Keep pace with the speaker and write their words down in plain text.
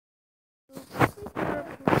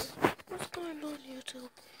find on YouTube.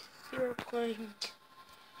 You're playing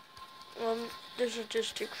this is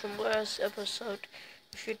just take from last episode.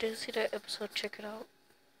 If you didn't see that episode, check it out.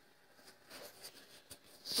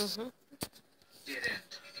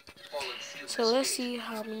 So let's see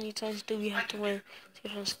how many times do we have to win to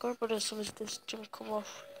get on score. But as soon as this jump come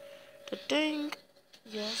off the thing,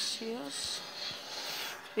 yes,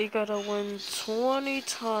 we gotta win 20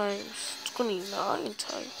 times, 29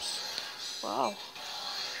 times. Wow.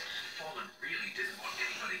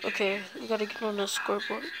 Okay, we gotta get on the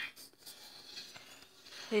scoreboard.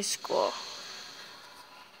 Hey, score.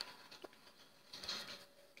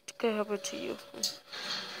 Okay, how about to you?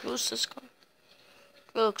 Who's this guy?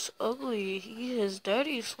 He looks ugly. He has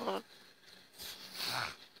daddy's son.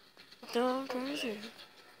 Damn crazy.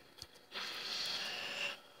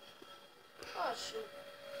 Oh shoot.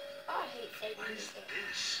 I hate fighting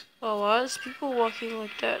this. Oh, why is people walking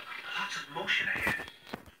like that? Lots of motion ahead.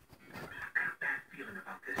 I've got a bad feeling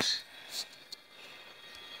about this.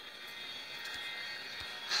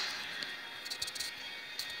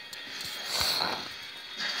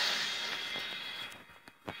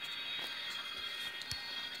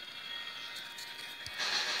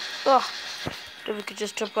 Ugh. Then we could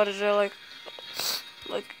just jump out of there like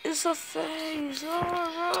it's a phase.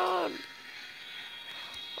 Oh, run.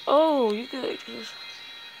 Oh, you could just.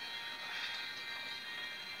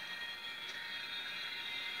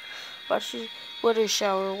 Watch the water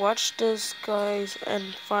shower. Watch this, guys,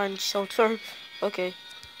 and find shelter. Okay.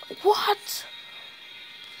 What?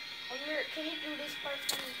 Can you do this part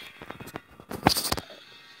for me? I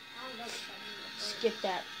don't know if I need to Skip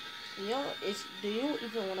that. You know, do you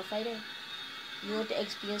even want to fight him? You want the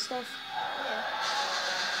XP and stuff? Yeah.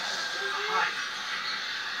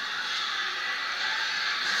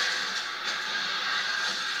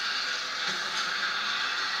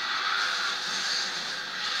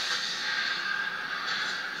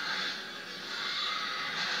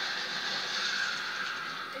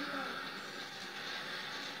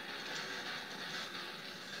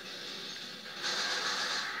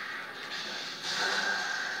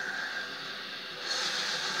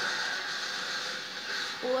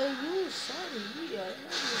 Boy, you sorry. You got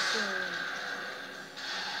everything.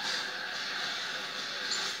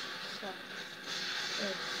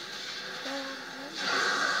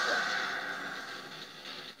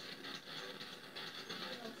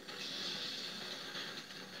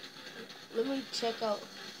 Let me check out.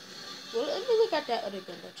 Well, let me look at that other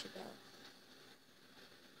gun that you got.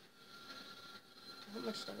 How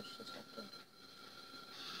much damage does that do?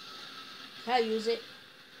 Can I use it?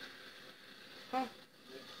 Huh?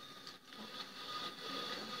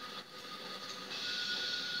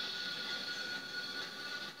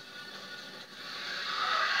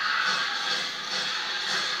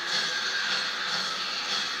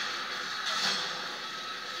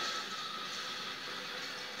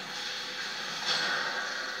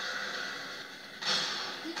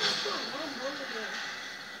 You just put one bullet in.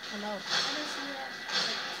 I know. I didn't see that.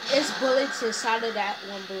 There's bullets inside of that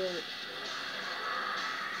one bullet.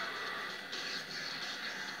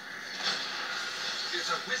 There's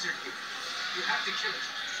a wizard here. You have to kill it.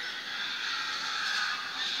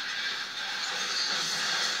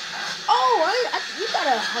 Oh, you got a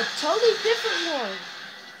totally different one.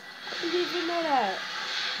 I didn't even know that.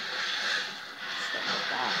 Shit like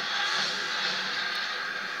that.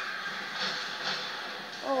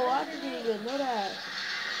 Oh, I didn't even know that.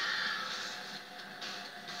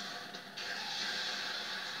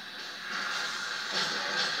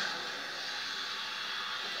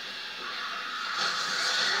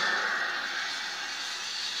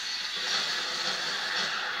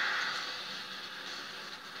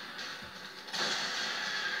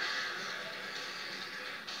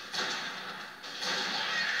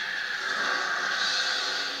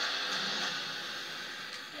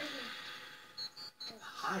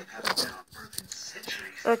 Hive hasn't been on Earth in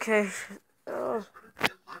centuries. Okay. Could be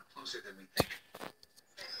a lot closer than we think.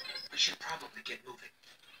 We should probably get moving.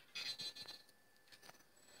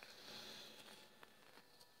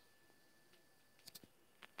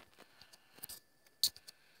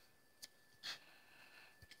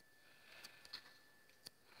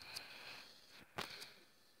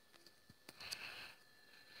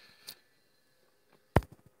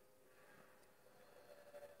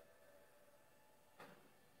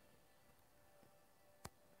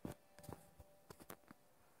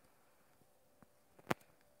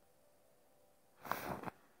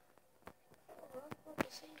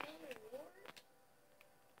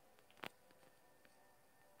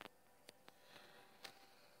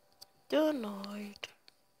 Denied.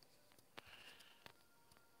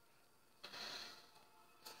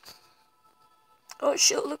 Oh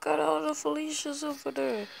shit, look at all the Felicias over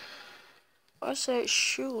there. I said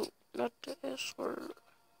shoot, not the S word.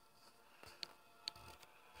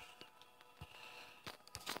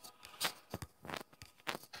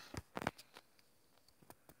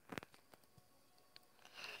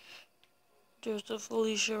 There's a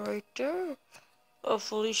Felicia right there. A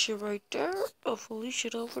Felicia right there. A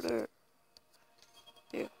Felicia over there.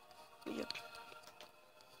 Yeah, yeah.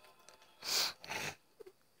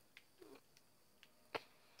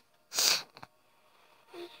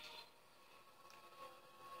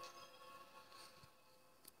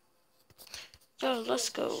 Yeah, let's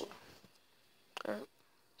go. Alright.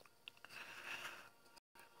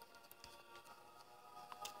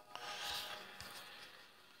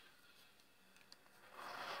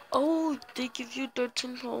 Oh, they give you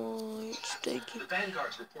 13 points. Thank you. The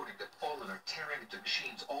Vanguard's reporting that Fallen are tearing into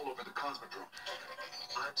machines all over the Cosmodrome.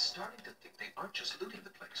 I'm starting to think they aren't just looting the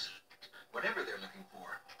place. Whatever they're looking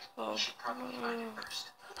for, we should probably find it first.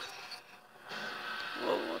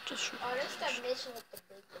 Whoa, what the shit? Oh, that's that mission with the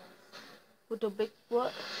big one. With the big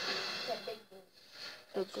what? That big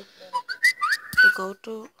dude. The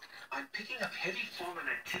go-to? I'm picking up heavy Fallen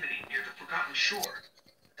activity near the Forgotten Shore.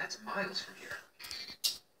 That's miles from here.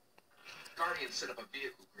 Guardians set up a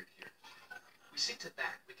vehicle grid here. We sync to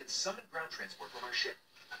that, we can summon ground transport from our ship.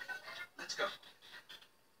 Let's go.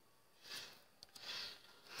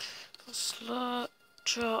 Slot,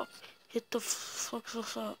 drop, hit the fuck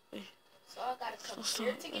up. Hey, So I gotta come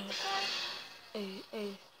here to get the car?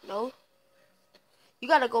 hey, no. You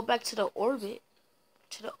gotta go back to the orbit.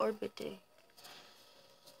 To the orbit thing.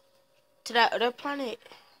 To that other planet.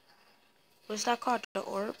 What's that called? The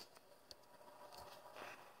orb?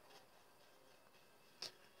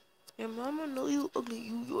 Your mama know you ugly.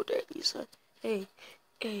 You your daddy son. Hey.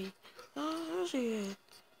 Where's he at?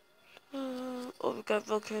 Oh, we got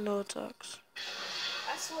volcano attacks.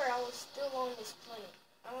 I swear I was still on this planet.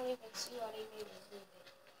 I don't even see how they made me leave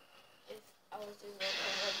it. If I was just gonna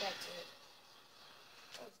come right back to it.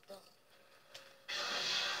 That was dumb.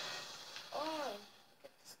 Oh, look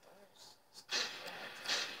at the stars. Still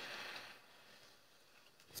flies.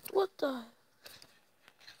 What the?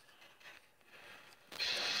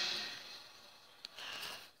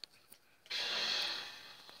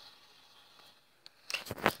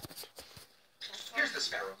 Here's the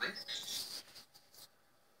Sparrow link.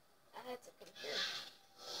 I had to compare.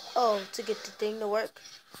 Oh, to get the thing to work?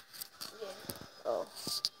 Yeah. Oh.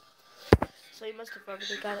 So you must have probably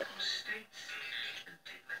got it.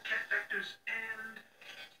 Cat vectors and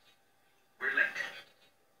we're late.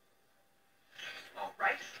 All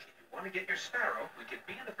right, if you want to get your Sparrow, we can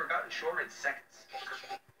be in the Forgotten Shore in seconds.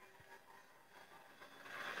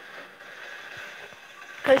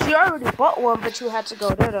 Because you already bought one, but you had to go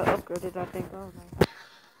there to upgrade it, I think. Oh, no. No,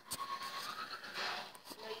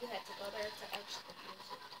 you had to go there to actually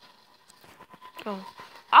use it. Oh.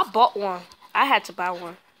 I bought one. I had to buy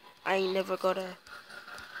one. I ain't never go there.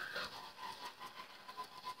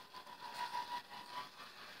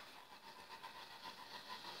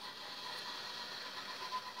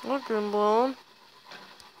 Look, Greenbone.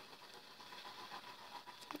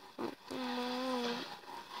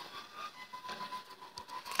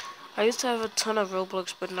 I used to have a ton of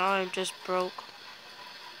Roblox, but now I'm just broke.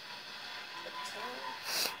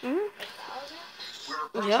 We're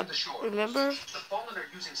approaching Yep, the shore. remember? The Fallen are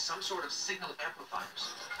using some sort of signal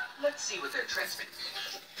amplifiers. Let's see what they're transmitting.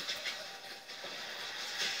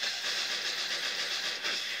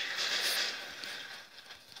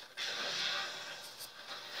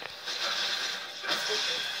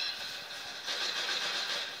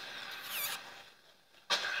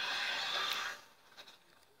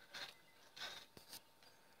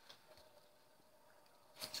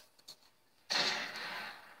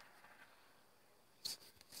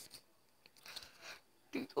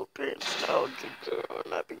 Your pants now, Juju, on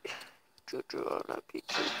that beat. Juju on that beat.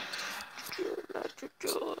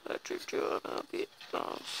 Juju on that beat.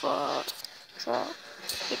 Fuck. Drop.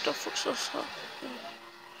 Get the fuck up.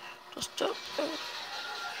 Just up.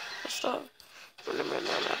 Just up. Running on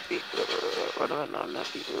that beat. Running on that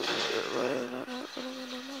beat. Running on that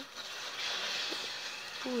beat.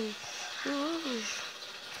 Boy.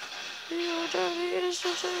 Your daddy is so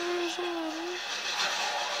serious.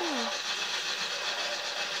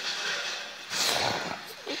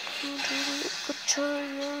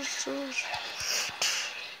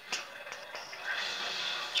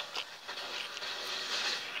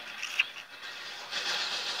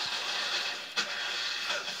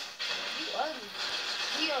 You ugly.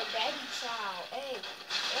 We your daddy child. Hey.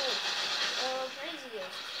 Crazy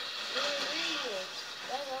is.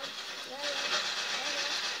 That's all.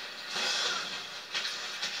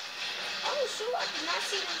 I did not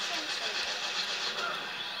see them transfer.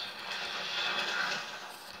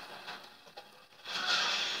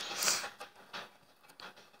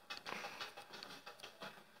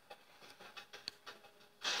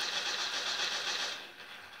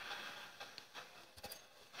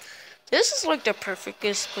 This is like the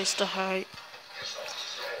perfectest place to hide.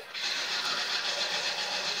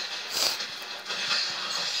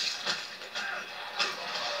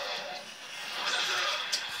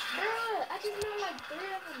 Bruh, I just knocked like 3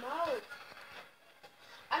 of them out.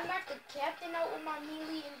 I knocked the captain out with my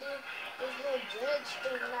melee, and then this little judge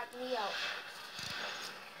thing knocked me out.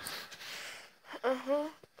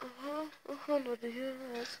 No, did you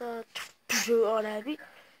do all that beat?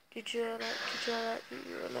 Did you all that? Did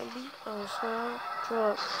you all that beat? Oh, sorry.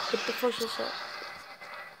 Drop. Hit the first shot.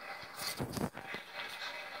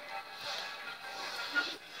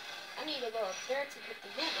 I need to go up there to get the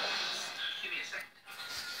loot box. Give me a second.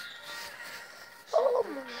 Oh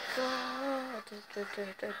my god.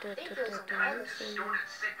 Distorted signal.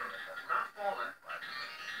 Not fallen.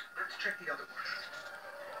 Let's check the other one.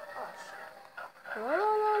 Oh shit. La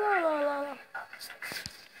la la la la la.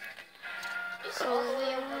 It's all the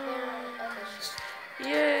way over there on the other shit.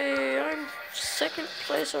 Yay, I'm second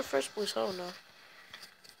place or first place, I don't know.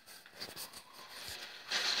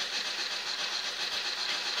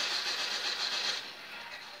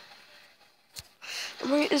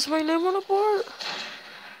 Is my name on the board?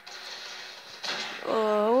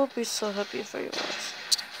 Oh, I would be so happy if I was.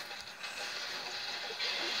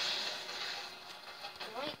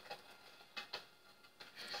 Like,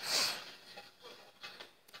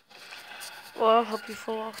 Well, I'll help you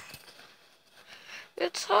fall off.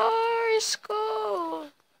 It's high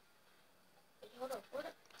school. wait, hold up, what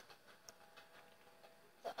up?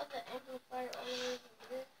 The other amplifier all the way over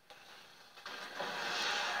there.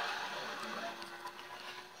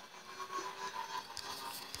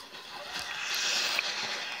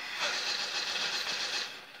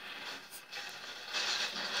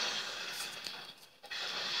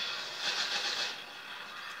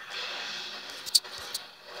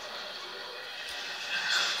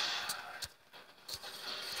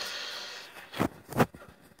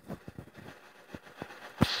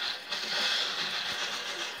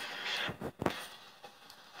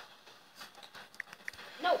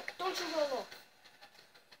 No, don't you roll off.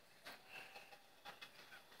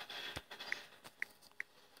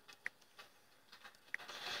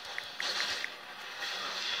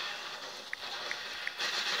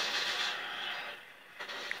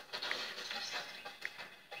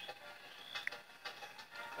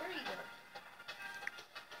 Where you go?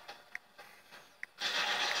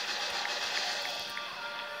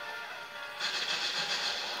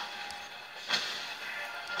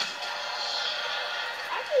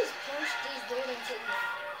 I just punched these dudes until he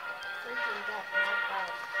freaking got knocked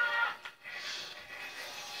out.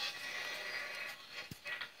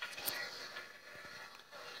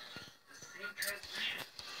 The same transmission.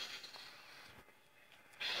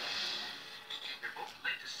 They're both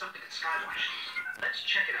linked to something in Skywatch. Let's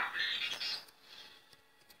check it out.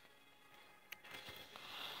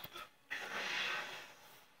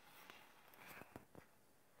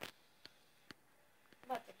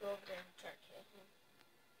 I'm about to go over there and try to kill him.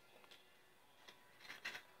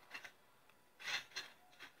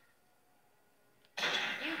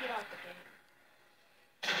 You get off the game.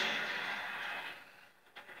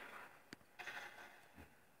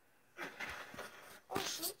 Oh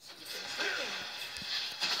shoot, freaking.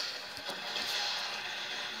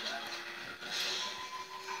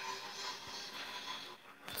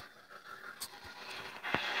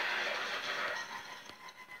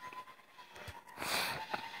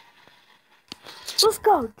 Let's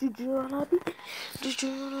go. Did you wanna be? Did you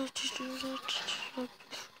wanna?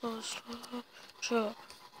 Oh, stop. Shut.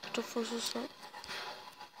 The first is stop.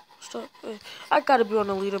 Stop. Hey, I gotta be on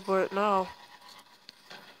the leaderboard now.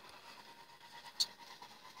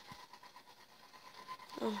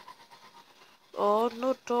 Oh,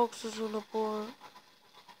 no dogs is on the board.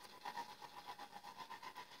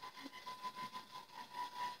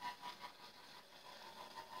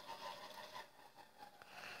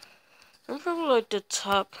 I'm probably like the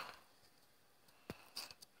top.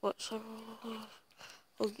 What's up?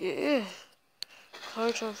 Oh yeah.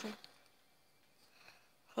 Car jumping.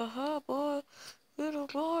 Haha, boy. Little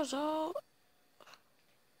boys out.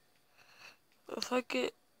 If I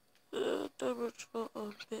get damage for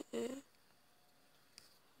a bit,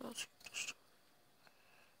 let's get this.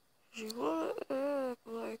 You wanna act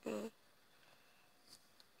like a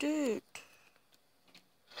dude.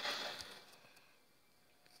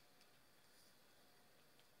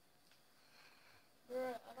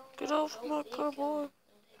 Bruh, I don't Get Get off my car, boy.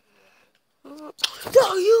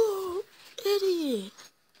 No, you idiot.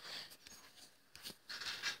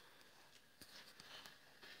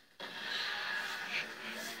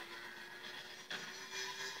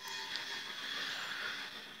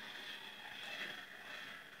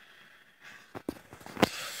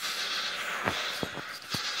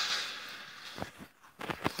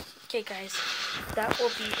 Okay, guys, that will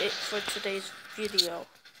be it for today's video.